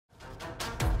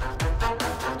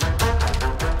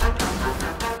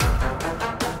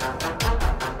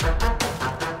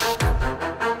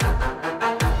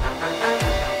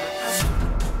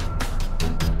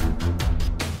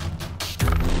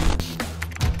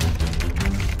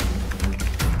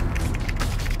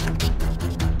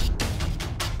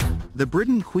The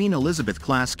Britain Queen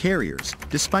Elizabeth-class carriers,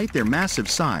 despite their massive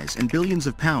size and billions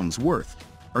of pounds worth,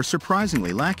 are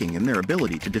surprisingly lacking in their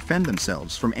ability to defend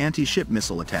themselves from anti-ship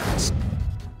missile attacks.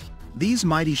 These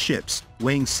mighty ships,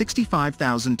 weighing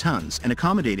 65,000 tons and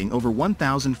accommodating over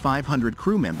 1,500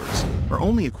 crew members, are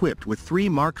only equipped with 3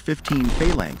 Mark 15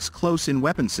 Phalanx close-in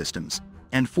weapon systems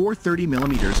and 4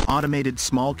 30mm automated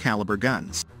small caliber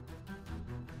guns.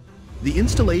 The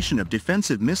installation of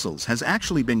defensive missiles has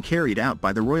actually been carried out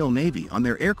by the Royal Navy on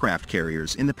their aircraft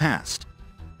carriers in the past.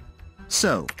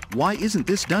 So, why isn't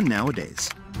this done nowadays?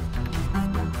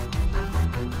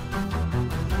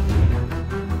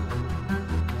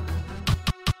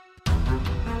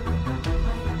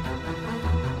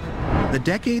 The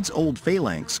decades-old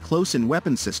Phalanx close-in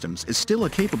weapon systems is still a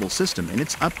capable system in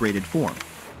its upgraded form,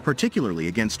 particularly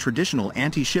against traditional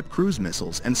anti-ship cruise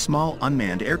missiles and small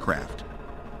unmanned aircraft.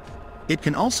 It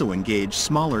can also engage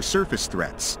smaller surface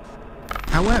threats.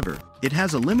 However, it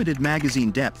has a limited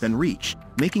magazine depth and reach,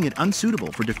 making it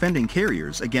unsuitable for defending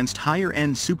carriers against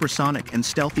higher-end supersonic and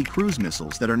stealthy cruise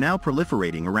missiles that are now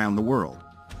proliferating around the world.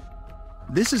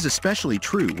 This is especially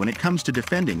true when it comes to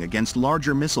defending against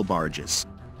larger missile barges.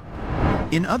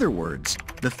 In other words,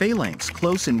 the Phalanx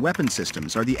close-in weapon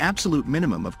systems are the absolute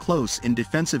minimum of close-in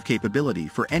defensive capability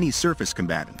for any surface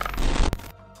combatant.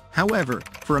 However,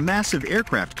 for a massive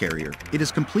aircraft carrier, it is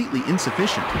completely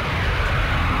insufficient.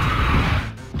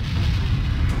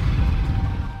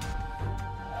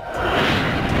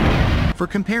 For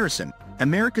comparison,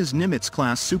 America's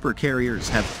Nimitz-class supercarriers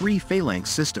have 3 Phalanx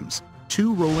systems,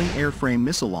 2 rolling airframe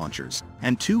missile launchers,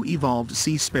 and 2 evolved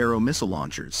Sea Sparrow missile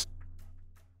launchers.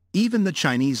 Even the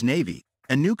Chinese Navy,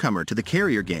 a newcomer to the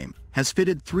carrier game, has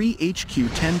fitted 3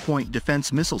 HQ 10-point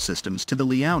defense missile systems to the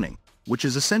Liaoning, which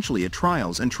is essentially a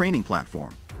trials and training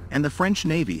platform, and the French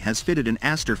Navy has fitted an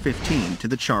Aster 15 to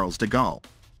the Charles de Gaulle.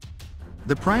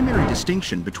 The primary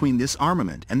distinction between this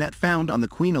armament and that found on the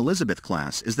Queen Elizabeth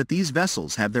class is that these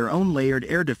vessels have their own layered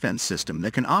air defense system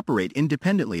that can operate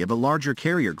independently of a larger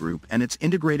carrier group and its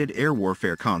integrated air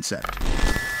warfare concept.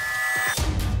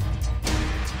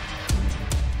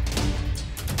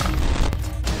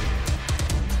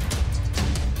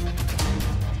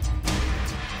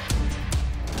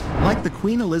 Like the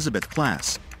Queen Elizabeth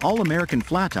class, all American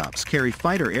flat-tops carry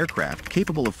fighter aircraft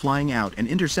capable of flying out and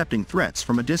intercepting threats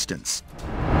from a distance.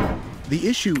 The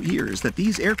issue here is that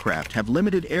these aircraft have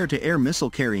limited air-to-air missile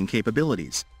carrying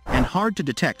capabilities, and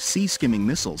hard-to-detect sea-skimming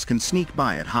missiles can sneak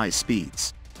by at high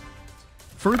speeds.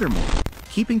 Furthermore,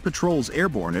 keeping patrols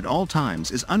airborne at all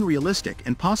times is unrealistic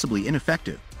and possibly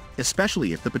ineffective,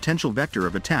 especially if the potential vector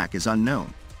of attack is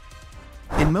unknown.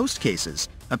 In most cases,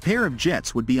 a pair of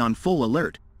jets would be on full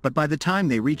alert, but by the time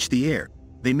they reach the air,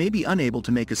 they may be unable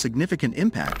to make a significant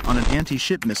impact on an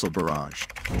anti-ship missile barrage.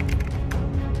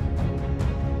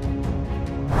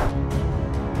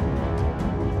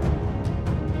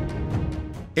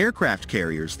 Aircraft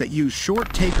carriers that use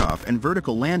short takeoff and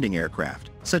vertical landing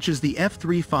aircraft, such as the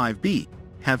F-35B,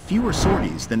 have fewer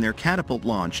sorties than their catapult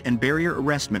launch and barrier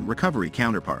arrestment recovery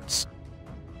counterparts.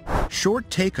 Short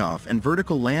takeoff and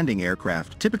vertical landing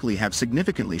aircraft typically have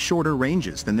significantly shorter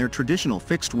ranges than their traditional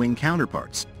fixed-wing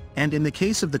counterparts, and in the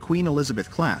case of the Queen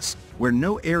Elizabeth class, where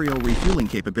no aerial refueling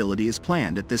capability is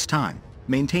planned at this time,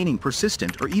 maintaining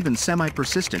persistent or even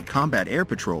semi-persistent combat air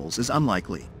patrols is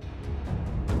unlikely.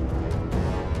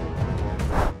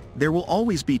 There will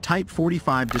always be Type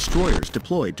 45 destroyers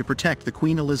deployed to protect the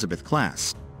Queen Elizabeth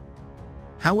class.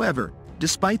 However,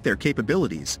 despite their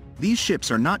capabilities, these ships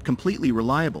are not completely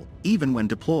reliable, even when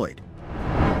deployed.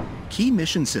 Key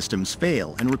mission systems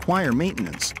fail and require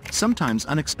maintenance, sometimes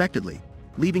unexpectedly,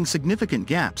 leaving significant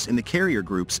gaps in the carrier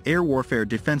group's air warfare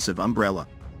defensive umbrella.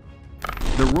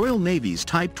 The Royal Navy's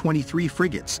Type 23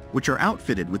 frigates, which are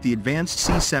outfitted with the Advanced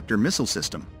Sea Scepter missile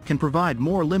system, can provide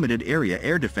more limited area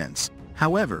air defense.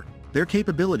 However, their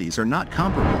capabilities are not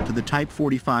comparable to the Type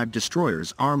 45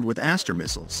 destroyers armed with Aster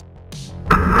missiles.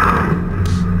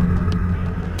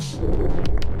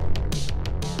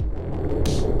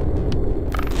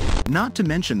 Not to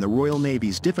mention the Royal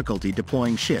Navy's difficulty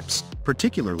deploying ships,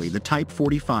 particularly the Type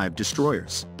 45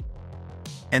 destroyers.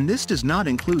 And this does not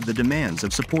include the demands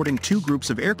of supporting 2 groups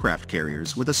of aircraft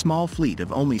carriers with a small fleet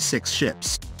of only 6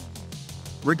 ships.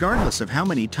 Regardless of how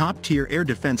many top-tier air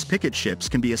defense picket ships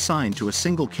can be assigned to a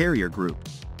single carrier group,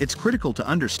 it's critical to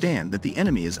understand that the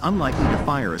enemy is unlikely to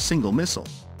fire a single missile,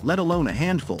 let alone a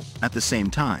handful, at the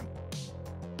same time.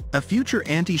 A future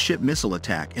anti-ship missile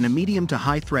attack in a medium to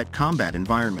high-threat combat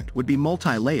environment would be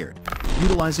multi-layered,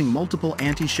 utilizing multiple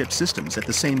anti-ship systems at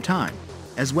the same time,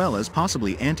 as well as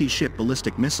possibly anti-ship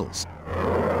ballistic missiles.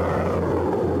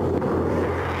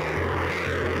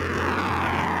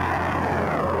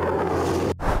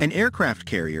 An aircraft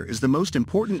carrier is the most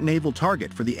important naval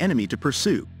target for the enemy to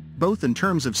pursue, both in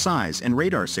terms of size and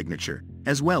radar signature,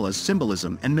 as well as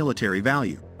symbolism and military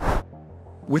value.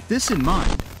 With this in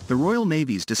mind, the Royal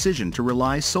Navy's decision to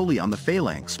rely solely on the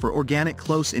Phalanx for organic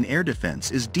close-in air defense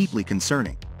is deeply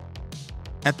concerning.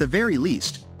 At the very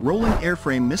least, rolling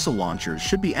airframe missile launchers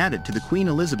should be added to the Queen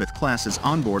Elizabeth class's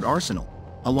onboard arsenal,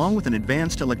 along with an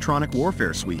advanced electronic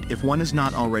warfare suite if one is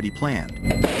not already planned.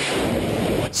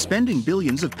 Spending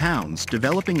billions of pounds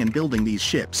developing and building these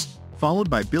ships, followed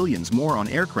by billions more on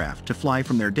aircraft to fly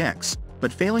from their decks,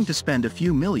 but failing to spend a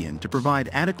few million to provide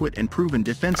adequate and proven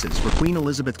defenses for Queen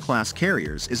Elizabeth-class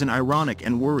carriers is an ironic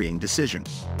and worrying decision.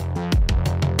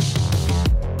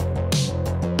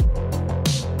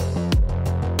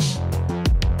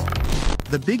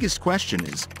 The biggest question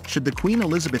is, should the Queen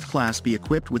Elizabeth-class be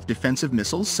equipped with defensive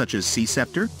missiles such as Sea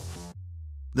Scepter?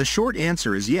 The short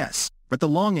answer is yes, but the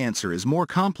long answer is more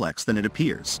complex than it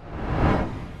appears.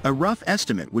 A rough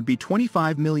estimate would be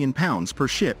 £25 million per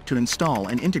ship to install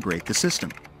and integrate the system.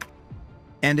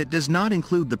 And it does not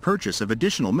include the purchase of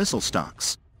additional missile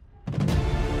stocks.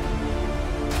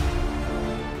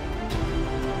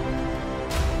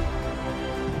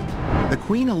 The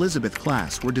Queen Elizabeth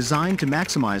class were designed to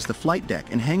maximize the flight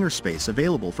deck and hangar space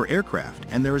available for aircraft,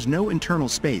 and there is no internal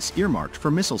space earmarked for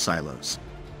missile silos.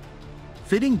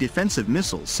 Fitting defensive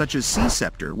missiles such as Sea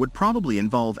Scepter would probably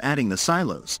involve adding the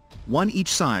silos, one each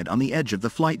side on the edge of the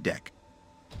flight deck.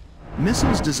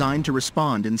 Missiles designed to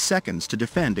respond in seconds to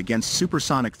defend against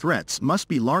supersonic threats must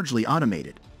be largely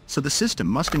automated, so the system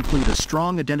must include a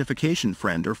strong identification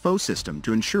friend or foe system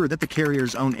to ensure that the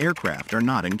carrier's own aircraft are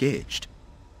not engaged.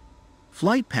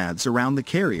 Flight paths around the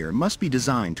carrier must be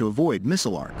designed to avoid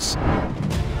missile arcs.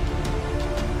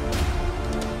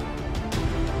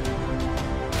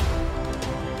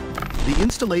 The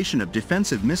installation of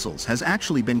defensive missiles has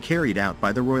actually been carried out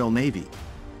by the Royal Navy.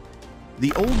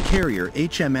 The old carrier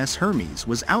HMS Hermes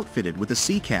was outfitted with a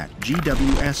Seacat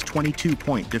GWS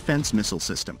 22-point defense missile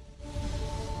system.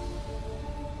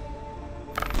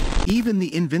 Even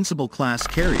the Invincible-class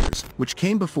carriers, which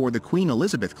came before the Queen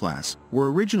Elizabeth class,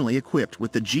 were originally equipped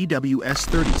with the GWS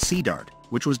 30 Sea Dart,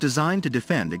 which was designed to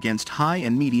defend against high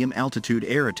and medium-altitude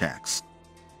air attacks.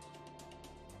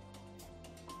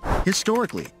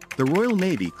 Historically, the Royal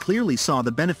Navy clearly saw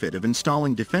the benefit of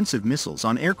installing defensive missiles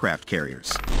on aircraft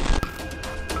carriers.